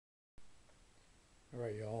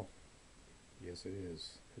Alright, y'all. Yes, it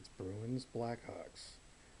is. It's Bruins Blackhawks.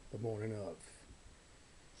 The morning of.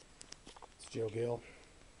 It's Joe Gill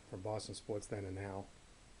from Boston Sports Then and Now.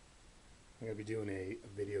 I'm going to be doing a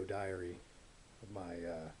video diary of my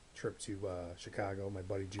trip to Chicago. My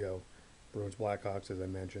buddy Joe. Bruins Blackhawks, as I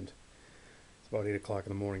mentioned. It's about 8 o'clock in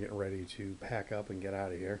the morning, getting ready to pack up and get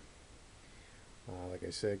out of here. Like I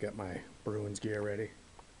said, got my Bruins gear ready.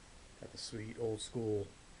 Got the sweet old school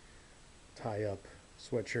tie-up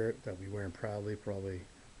sweatshirt that I'll be wearing proudly.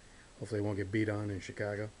 Hopefully it won't get beat on in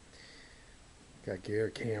Chicago. Got gear,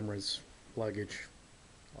 cameras, luggage,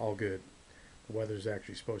 all good. The weather's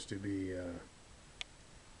actually supposed to be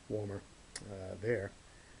warmer there.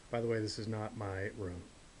 By the way, this is not my room,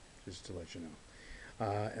 just to let you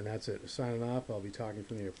know. And that's it. Signing off. I'll be talking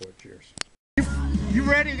from the airport. Cheers. You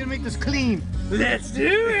ready? You're gonna make this clean. Let's do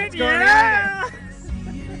it, yeah!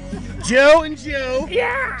 Joe and Joe,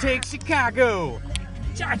 Yeah! take Chicago.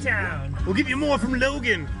 Chi-town! We'll give you more from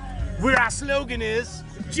Logan, where our slogan is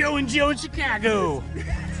Joe and Joe in Chicago.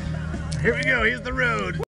 Here we go. Here's the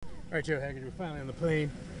road. All right, Joe Haggard, we're finally on the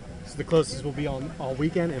plane. This is the closest we'll be on all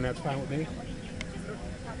weekend, and that's fine with me.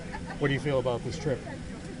 What do you feel about this trip?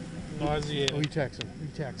 Nauseating. Oh, you text him.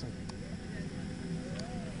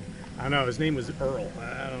 I don't know. His name was Earl.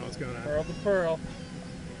 I don't know what's going on. Earl the Pearl.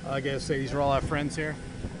 I guess these are all our friends here.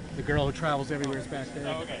 The girl who travels everywhere is back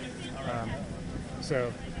there. Oh, okay. All right.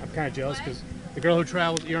 So I'm kind of jealous because the girl who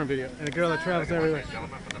travels, you're on video, and the girl that travels everywhere,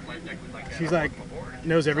 she's like,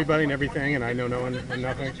 knows everybody and everything, and I know no one and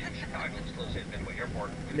nothing.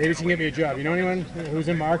 Maybe she can get me a job. You know anyone who's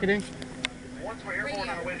in marketing?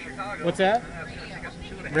 What's that?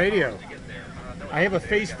 Radio. I have a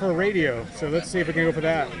face for radio, so let's see if we can go for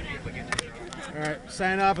that. All right,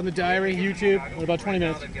 sign off on the diary, YouTube, in about 20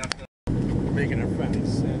 minutes. Making our final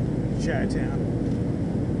descent in Chi-town.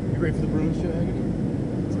 You ready for the Bruins, Joe Haggard?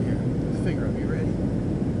 So yeah, put the finger up. You ready?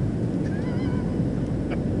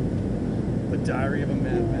 The diary of a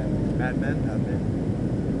madman. Madman?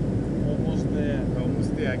 Almost there.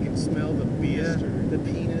 Almost there. I can smell the beer, the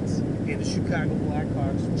peanuts, and the Chicago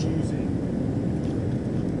Blackhawks choosing.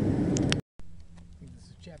 This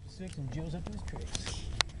is chapter 6, and Joe's up to his tricks.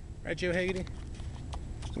 Right, Joe Haggard?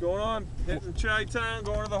 What's going on? Hitting Chi-town,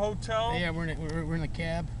 going to the hotel. Yeah, we're in the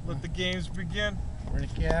cab. Let the games begin. We're in a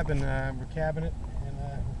cab, and we're cabbing it, and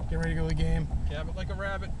getting ready to go to the game. Cab it like a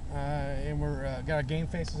rabbit. And we're got our game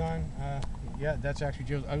faces on. Yeah, that's actually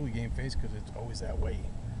Joe's ugly game face because it's always that way.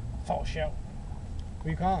 False shout. What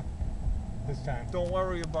are you calling this time? Don't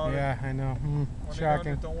worry about it. Yeah, I know.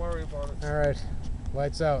 Shocking. Don't worry about it. All right,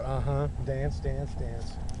 lights out. Dance, dance,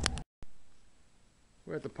 dance.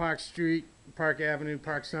 We're at the Park Street, Park Avenue,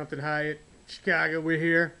 Park something Hyatt, Chicago. We're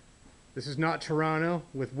here. This is not Toronto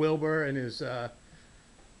with Wilbur and his.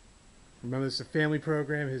 Remember, this is a family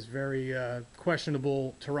program. His very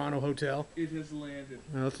questionable Toronto hotel. It has landed.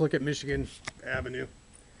 Now let's look at Michigan Avenue.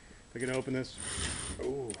 If I can open this.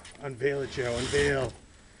 Oh, unveil it, Joe. Unveil.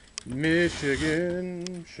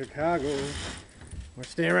 Michigan, Chicago. We're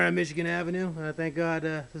staying around Michigan Avenue. Thank God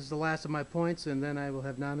this is the last of my points, and then I will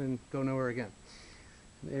have none and go nowhere again.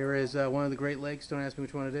 There is one of the Great Lakes. Don't ask me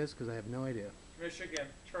which one it is, because I have no idea. Michigan,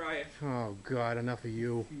 try it. Oh, God, enough of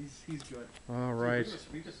you. He's good. All right.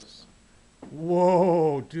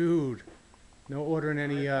 Whoa, dude. No ordering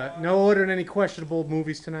any questionable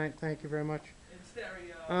movies tonight. Thank you very much. In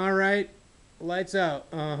stereo. All right. Lights out.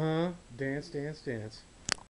 Dance, dance, dance.